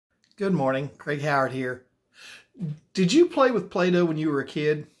Good morning. Craig Howard here. Did you play with Play-Doh when you were a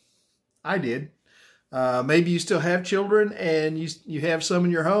kid? I did. Maybe you still have children and you have some in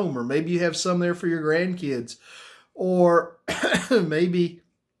your home, or maybe you have some there for your grandkids, or maybe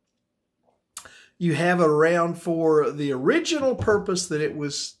you have it around for the original purpose that it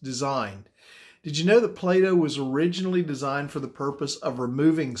was designed. Did you know that Play-Doh was originally designed for the purpose of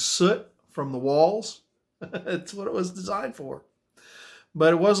removing soot from the walls? That's what it was designed for.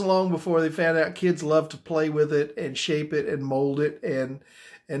 But it wasn't long before they found out kids love to play with it and shape it and mold it and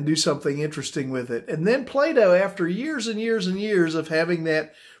do something interesting with it. And then Play-Doh, after years and years and years of having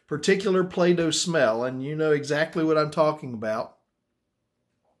that particular Play-Doh smell, and you know exactly what I'm talking about,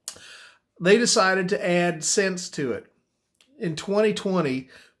 they decided to add scents to it. In 2020,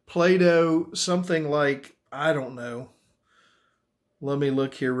 Play-Doh, something like, I don't know, let me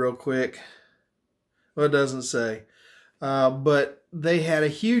look here real quick. Well, it doesn't say. But they had a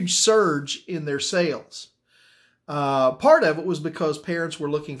huge surge in their sales. Part of it was because parents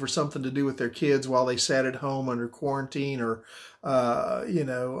were looking for something to do with their kids while they sat at home under quarantine or,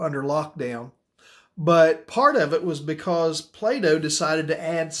 under lockdown. But part of it was because Play-Doh decided to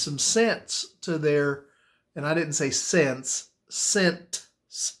add some scents to their, and I didn't say scents, scents.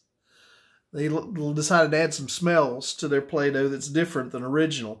 They decided to add some smells to their Play-Doh that's different than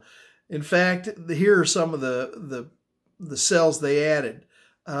original. In fact, here are some of the cells they added.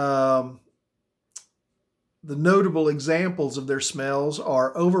 The notable examples of their smells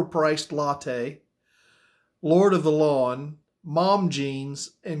are Overpriced Latte, Lord of the Lawn, Mom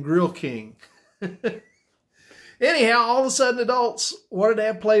Jeans, and Grill King. Anyhow, all of a sudden adults wanted to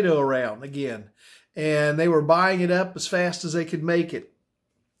have Play-Doh around again, and they were buying it up as fast as they could make it.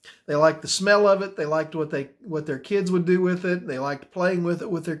 They liked the smell of it. They liked what their kids would do with it. They liked playing with it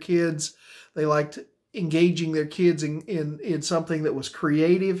with their kids. They liked engaging their kids in something that was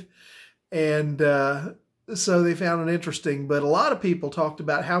creative. And so they found it interesting. But a lot of people talked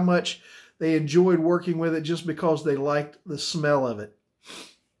about how much they enjoyed working with it just because they liked the smell of it.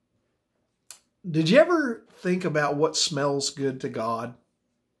 Did you ever think about what smells good to God?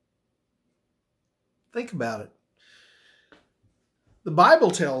 Think about it. The Bible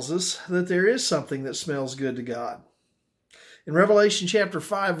tells us that there is something that smells good to God. In Revelation chapter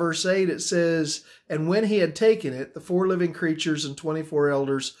 5, verse 8, it says, "And when he had taken it, the 4 living creatures and 24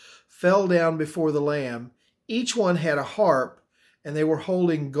 elders fell down before the Lamb. Each one had a harp, and they were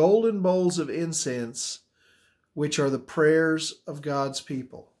holding golden bowls of incense, which are the prayers of God's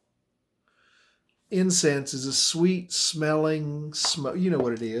people." Incense is a sweet-smelling smoke. You know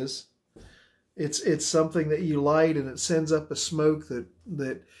what it is. It's something that you light, and it sends up a smoke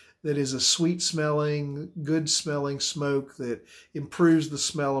that is a sweet-smelling, good-smelling smoke that improves the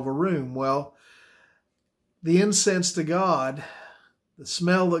smell of a room. Well, the incense to God, the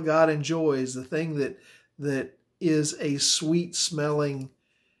smell that God enjoys, the thing that is a sweet-smelling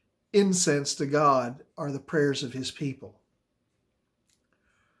incense to God, are the prayers of His people.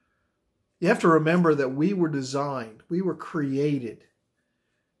 You have to remember that we were designed, we were created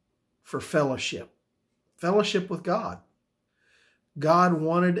for fellowship with God. God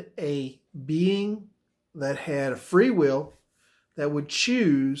wanted a being that had a free will that would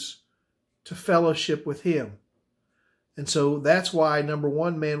choose to fellowship with Him. And so that's why, number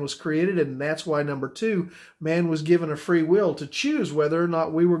 1, man was created, and that's why, number 2, man was given a free will to choose whether or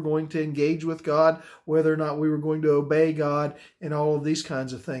not we were going to engage with God, whether or not we were going to obey God, and all of these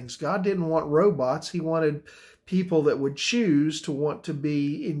kinds of things. God didn't want robots. He wanted people that would choose to want to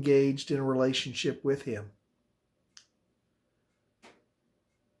be engaged in a relationship with Him.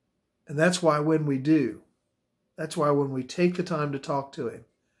 And that's why when we do, that's why when we take the time to talk to Him,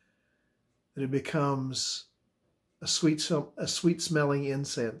 that it becomes a sweet-smelling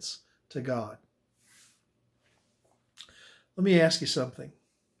incense to God. Let me ask you something.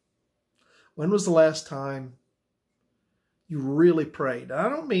 When was the last time you really prayed? I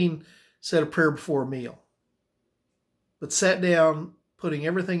don't mean said a prayer before a meal, but sat down, putting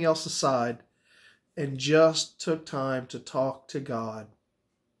everything else aside, and just took time to talk to God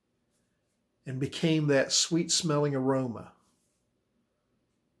and became that sweet-smelling aroma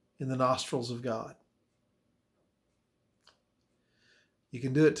in the nostrils of God. You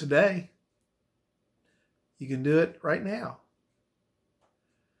can do it today. You can do it right now.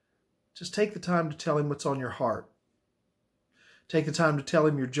 Just take the time to tell Him what's on your heart. Take the time to tell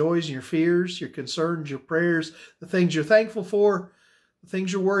Him your joys and your fears, your concerns, your prayers, the things you're thankful for, the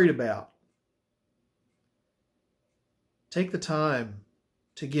things you're worried about. Take the time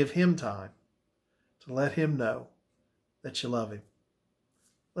to give Him time, to let Him know that you love Him.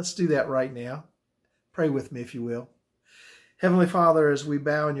 Let's do that right now. Pray with me if you will. Heavenly Father, as we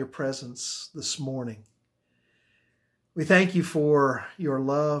bow in your presence this morning, we thank you for your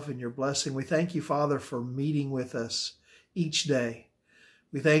love and your blessing. We thank you, Father, for meeting with us each day.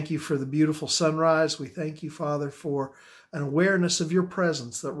 We thank you for the beautiful sunrise. We thank you, Father, for an awareness of your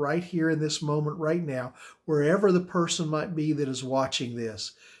presence, that right here in this moment, right now, wherever the person might be that is watching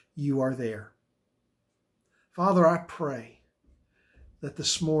this, you are there. Father, I pray that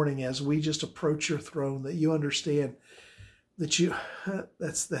this morning, as we just approach your throne, that you understand that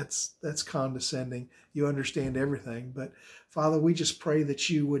that's condescending. You understand everything. But Father, we just pray that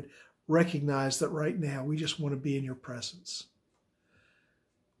you would recognize that right now we just want to be in your presence.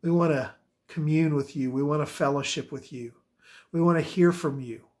 We want to commune with you. We want to fellowship with you. We want to hear from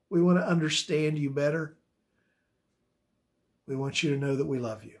you. We want to understand you better. We want you to know that we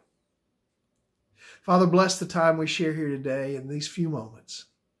love you. Father, bless the time we share here today in these few moments.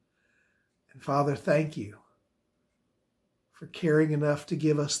 And Father, thank you for caring enough to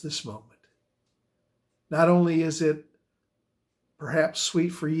give us this moment. Not only is it perhaps sweet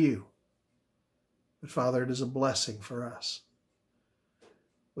for you, but Father, it is a blessing for us.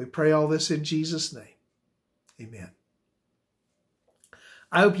 We pray all this in Jesus' name. Amen.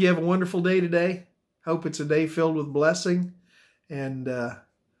 I hope you have a wonderful day today. Hope it's a day filled with blessing. And I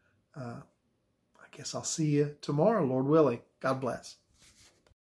guess I'll see you tomorrow, Lord willing. God bless.